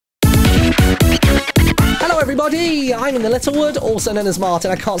everybody, I'm InTheLittleWood, also known as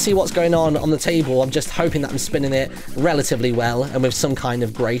Martyn. I can't see what's going on the table. I'm just hoping that I'm spinning it relatively well and with some kind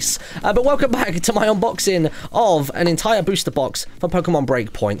of grace. But welcome back to my unboxing of an entire booster box for Pokemon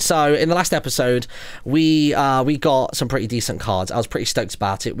BreakPoint. So in the last episode, we got some pretty decent cards. I was pretty stoked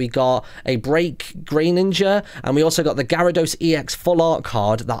about it. We got a Break Greninja, and we also got the Gyarados EX Full Art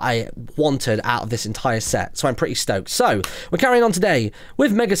card that I wanted out of this entire set. So I'm pretty stoked. So we're carrying on today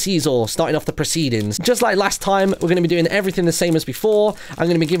with Mega Caesar, starting off the proceedings. Just like last time, we're going to be doing everything the same as before. I'm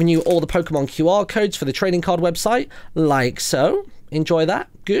going to be giving you all the Pokemon QR codes for the trading card website, like so. Enjoy that.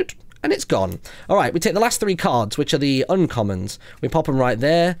 Good. And it's gone. All right, we take the last three cards, which are the uncommons. We pop them right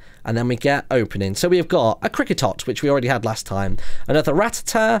there, and then we get opening. So we've got a Cricketot, which we already had last time. Another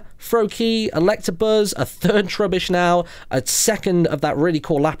Rattata, Froakie, Electabuzz, a third Trubbish now, a second of that really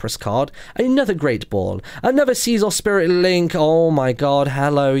cool Lapras card, another Great Ball, another Caesar Spirit Link. Oh my god,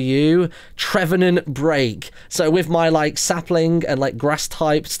 hello you. Trevenant Break. So with my, like, sapling and, like,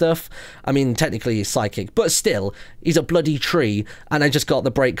 grass-type stuff, I mean, technically he's psychic, but still, he's a bloody tree, and I just got the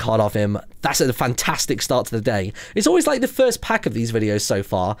break card off him. That's a fantastic start to the day. It's always like the first pack of these videos so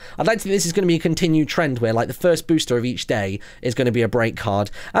far. I'd like to think this is going to be a continued trend where like the first booster of each day is going to be a break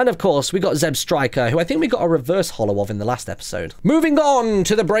card. And of course, we got Zeb Striker, who I think we got a reverse holo of in the last episode. Moving on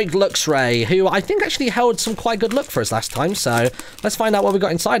to the Break Luxray, who I think actually held some quite good luck for us last time. So let's find out what we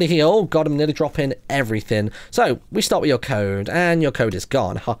got inside of here. Oh god, I'm nearly dropping everything. So we start with your code, and your code is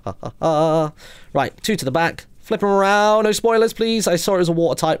gone. Ha ha ha ha. Right, two to the back. Flip them around. No spoilers, please. I saw it as a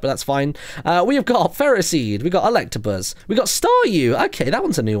water type, but that's fine. We have got Ferroseed. We got Electabuzz. We got Staryu. Okay, that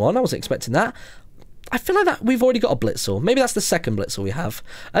one's a new one. I wasn't expecting that. I feel like that we've already got a Blitzel. Maybe that's the second Blitzel we have.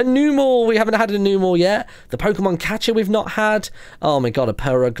 A Numel. We haven't had a Numel yet. The Pokemon Catcher we've not had. Oh my god, a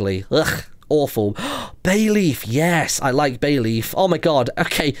Perugly. Ugh. Awful. Bayleaf, yes, I like Bayleaf. Oh my god,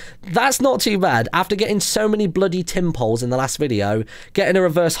 okay, that's not too bad. After getting so many bloody Timpoles in the last video, getting a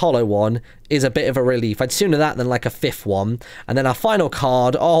reverse holo one is a bit of a relief. I'd sooner that than like a fifth one. And then our final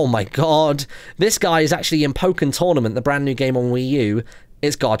card, oh my god, this guy is actually in Pokken Tournament, the brand new game on Wii U.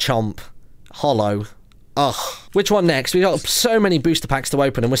 It's Garchomp. Holo. Ugh. Which one next? We got so many booster packs to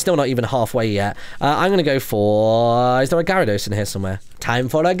open and we're still not even halfway yet. I'm going to go for... Is there a Gyarados in here somewhere? Time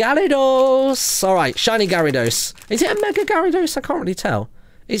for a Gyarados! Alright, shiny Gyarados. Is it a Mega Gyarados? I can't really tell.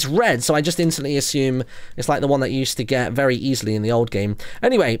 It's red, so I just instantly assume it's like the one that you used to get very easily in the old game.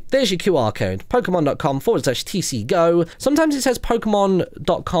 Anyway, there's your QR code. Pokemon.com/TCGO. Sometimes it says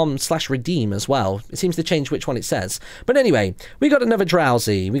Pokemon.com/redeem as well. It seems to change which one it says. But anyway, we got another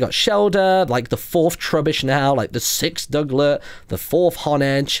Drowsy. We got Shelder, like the fourth Trubbish now, like the sixth Douglet, the fourth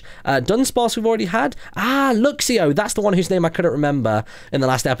Honedge. Dunsparce we've already had. Ah, Luxio. That's the one whose name I couldn't remember in the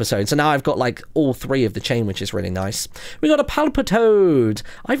last episode. So now I've got like all three of the chain, which is really nice. We got a Palpitoad.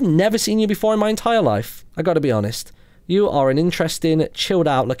 I've never seen you before in my entire life. I gotta be honest. You are an interesting, chilled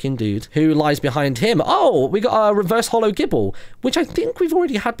out looking dude. Who lies behind him? Oh, we got a reverse holo Gibble, which I think we've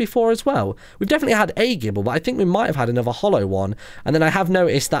already had before as well. We've definitely had a Gibble, but I think we might have had another holo one. And then I have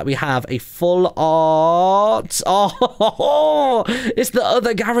noticed that we have a full art. Oh, it's the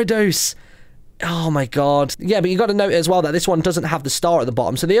other Gyarados. Oh my god. Yeah, but you got to note as well that this one doesn't have the star at the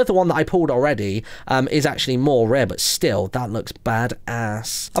bottom. So the other one that I pulled already is actually more rare, but still, that looks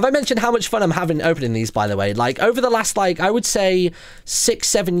badass. Have I mentioned how much fun I'm having opening these, by the way? Like, over the last, like, I would say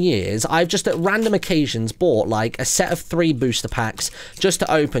 6-7 years, I've just at random occasions bought, like, a set of 3 booster packs just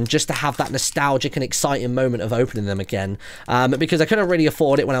to open, just to have that nostalgic and exciting moment of opening them again. Because I couldn't really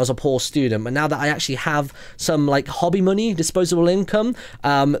afford it when I was a poor student, but now that I actually have some, like, hobby money, disposable income,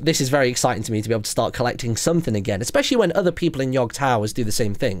 this is very exciting to me to be able to start collecting something again, especially when other people in Yog Towers do the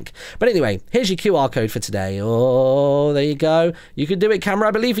same thing. But anyway, here's your QR code for today. Oh, there you go. You can do it, camera.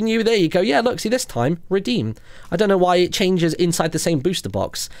 I believe in you. There you go. Yeah, look, see, this time, redeem. I don't know why it changes inside the same booster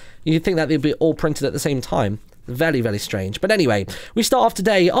box. You'd think that they'd be all printed at the same time. Very, very strange. But anyway, we start off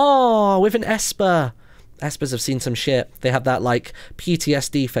today, with an Esper. Espers have seen some shit. They have that, like,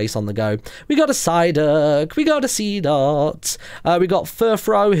 PTSD face on the go. We got a Psyduck. We got a Seedot. We got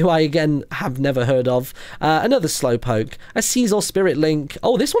Furfro, who I, again, have never heard of. Another Slowpoke. A Caesar Spirit Link.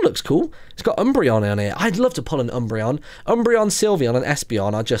 Oh, this one looks cool. It's got Umbreon on it. I'd love to pull an Umbreon. Umbreon, Sylveon, and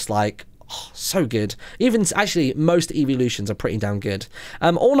Espeon are just, like... Oh, so good. Even, actually, most evolutions are pretty damn good.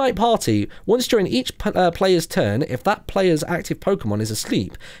 All Night Party. Once during each player's turn, if that player's active Pokemon is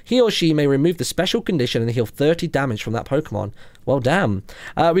asleep, he or she may remove the special condition and heal 30 damage from that Pokemon. Well, damn.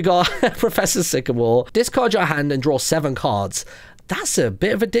 We got Professor Sycamore. Discard your hand and draw 7 cards. That's a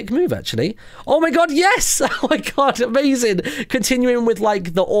bit of a dick move, actually. Oh my god, yes! Oh my god, amazing. Continuing with,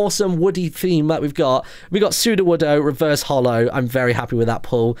 like, the awesome woody theme that we've got. We got Sudowoodo, reverse holo. I'm very happy with that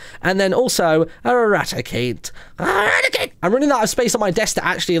pull. And then also, Eradicate. Eradicate! I'm running out of space on my desk to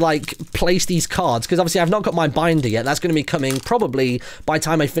actually, like, place these cards, because obviously I've not got my binder yet. That's going to be coming probably by the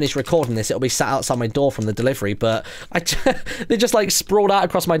time I finish recording this. It'll be sat outside my door from the delivery, but they're just, like, sprawled out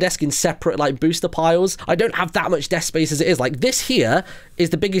across my desk in separate, like, booster piles. I don't have that much desk space as it is. Like, this here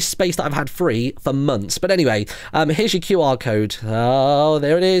is the biggest space that I've had free for months. But anyway, here's your QR code. Oh,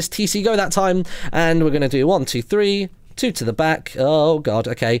 there it is. TC go that time. And we're going to do 1, 2, 3. 2 to the back. Oh, God.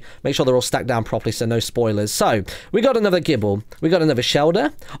 Okay. Make sure they're all stacked down properly so no spoilers. So, we got another Gibble. We got another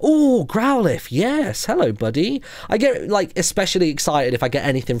Shelder. Oh, Growlithe. Yes. Hello, buddy. I get, like, especially excited if I get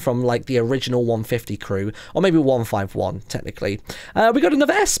anything from, like, the original 150 crew. Or maybe 151, technically. We got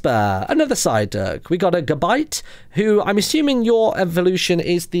another Esper. Another Psyduck. We got a Gabite, who I'm assuming your evolution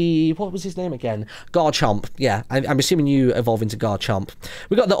is the... What was his name again? Garchomp. Yeah, I'm assuming you evolve into Garchomp.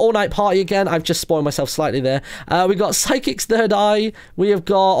 We got the All-Night Party again. I've just spoiled myself slightly there. We got Psychic's Third Eye. We have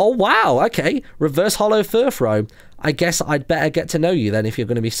got... Oh, wow. Okay. Reverse Holo Furfro. I guess I'd better get to know you then if you're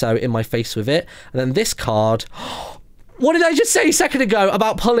going to be so in my face with it. And then this card... What did I just say a second ago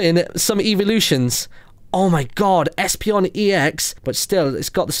about pulling some evolutions? Oh my god, Espeon EX, but still, it's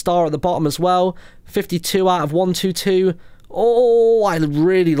got the star at the bottom as well. 52 out of 122. Oh, I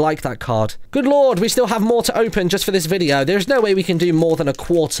really like that card. Good lord, we still have more to open just for this video. There's no way we can do more than a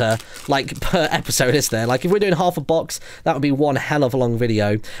quarter, like, per episode, is there? Like, if we're doing half a box, that would be one hell of a long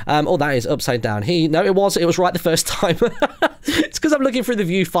video. Oh, that is upside down. No, it was right the first time. It's because I'm looking through the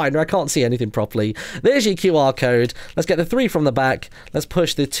viewfinder. I can't see anything properly. There's your QR code. Let's get the 3 from the back. Let's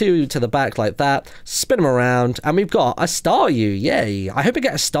push the 2 to the back like that. Spin them around. And we've got a Staryu. Yay. I hope I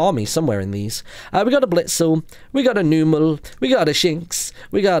get a Starmie somewhere in these. We got a Blitzel. We got a Numel. We got a Shinx.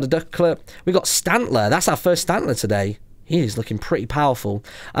 We got a Ducklet. We got Stantler. That's our first Stantler today. He is looking pretty powerful.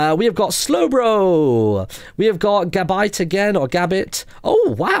 We have got Slowbro. We have got Gabite again, or Gabbit.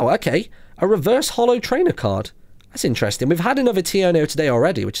 Oh, wow, okay. A reverse holo trainer card. That's interesting. We've had another Tiono today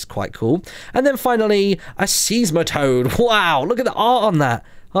already, which is quite cool. And then finally, a Seismitoad. Wow, look at the art on that.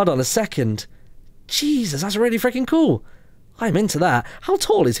 Hold on a second. Jesus, that's really freaking cool. I'm into that. How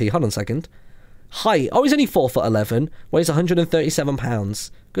tall is he? Hold on a second. Height. Oh, he's only 4'11", weighs 137 pounds.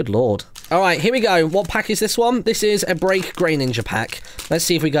 Good lord. All right, here we go. What pack is this one? This is a Break Grey Ninja pack. Let's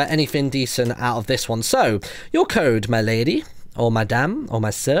see if we got anything decent out of this one. So, your code, my lady, or madame, or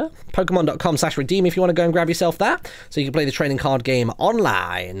my sir, Pokemon.com/redeem if you want to go and grab yourself that, so you can play the trading card game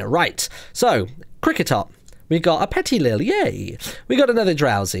online. Right, so, Cricketop. We got a Petilil, yay. We got another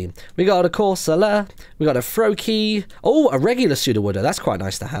Drowsy. We got a Corsola. We got a Froakie. Oh, a regular Sudowoodo. That's quite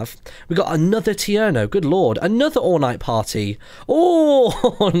nice to have. We got another Tierno. Good lord. Another All-Night Party.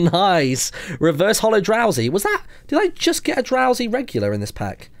 Oh, nice. Reverse Holo Drowsy. Was that... Did I just get a Drowsy regular in this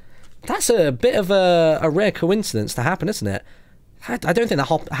pack? That's a bit of a rare coincidence to happen, isn't it? I don't think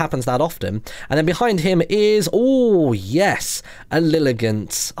that happens that often. And then behind him is... Oh, yes. A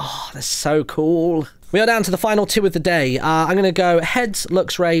Lilligant. Oh, that's so cool. We are down to the final 2 of the day. I'm going to go Heads,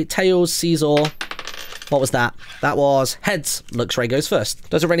 Luxray, Tails, Caesar. What was that? That was Heads. Luxray goes first.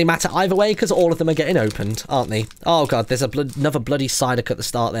 Doesn't really matter either way because all of them are getting opened, aren't they? Oh, God, there's another bloody Psyduck at the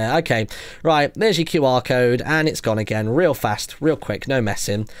start there. Okay, right, there's your QR code, and it's gone again. Real fast, real quick, no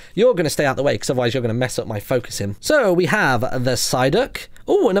messing. You're going to stay out the way because otherwise you're going to mess up my focusing. So we have the Psyduck.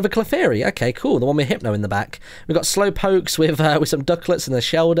 Oh, another Clefairy. Okay, cool. The one with Hypno in the back. We've got Slowpokes with some Ducklets and a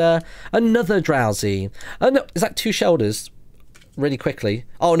Shelder. Another Drowsy. No, is that 2 Shelders? Really quickly.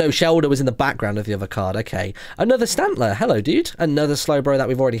 Oh, no, Shelder was in the background of the other card. Okay. Another Stantler. Hello, dude. Another Slowbro that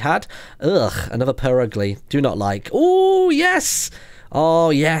we've already had. Ugh, another Purugly. Do not like. Oh, yes. Oh,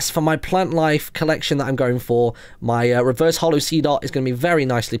 yes, for my Plant Life collection that I'm going for, my Reverse Holo Seedot is going to be very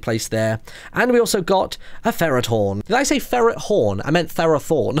nicely placed there. And we also got a Ferrothorn. Did I say Ferret Horn? I meant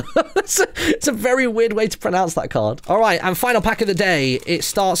Ferrothorn. It's a very weird way to pronounce that card. All right, and final pack of the day. It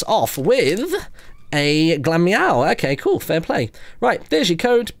starts off with... a Glameow. Okay, cool. Fair play. Right, there's your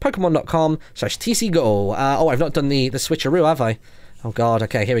code. Pokemon.com/TCGO. Oh, I've not done the switcheroo, have I? Oh, God.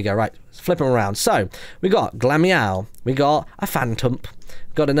 Okay, here we go. Right, flip them around. So, we got Glameow. We got a Phantump.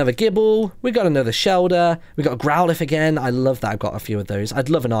 We got another Gibble. We got another Shelder. We got a Growlithe again. I love that I've got a few of those. I'd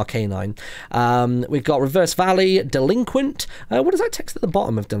love an Arcanine. We've got Reverse Valley, Delinquent. What does that text at the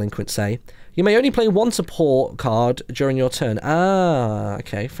bottom of Delinquent say? You may only play 1 support card during your turn. Ah,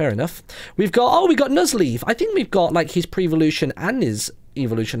 okay, fair enough. We've got, oh, we got Nuzleaf. I think we've got, like, his pre-evolution and his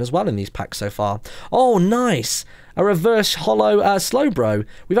evolution as well in these packs so far. Oh, nice. A reverse holo Slowbro.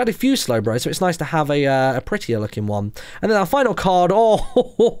 We've had a few Slowbros, so it's nice to have a prettier looking one. And then our final card,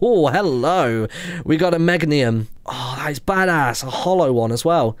 oh, hello. We got a Megnium. Oh, that is badass. A holo one as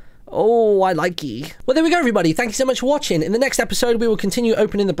well. Oh, I like it. Well, there we go, everybody. Thank you so much for watching. In the next episode, we will continue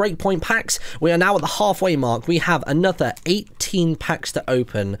opening the BreakPoint packs. We are now at the halfway mark. We have another 18 packs to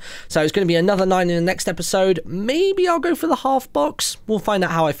open. So it's going to be another 9 in the next episode. Maybe I'll go for the half box. We'll find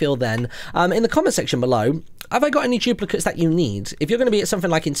out how I feel then. In the comment section below, have I got any duplicates that you need? If you're going to be at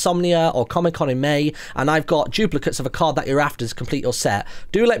something like Insomnia or Comic-Con in May, and I've got duplicates of a card that you're after to complete your set,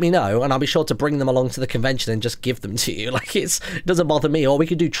 do let me know, and I'll be sure to bring them along to the convention and just give them to you. Like, it doesn't bother me. Or we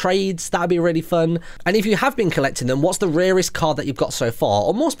could do trades. That'd be really fun. And if you have been collecting them, what's the rarest card that you've got so far?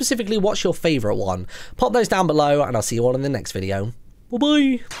 Or more specifically, what's your favourite one? Pop those down below, and I'll see you all in the next video.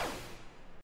 Bye-bye.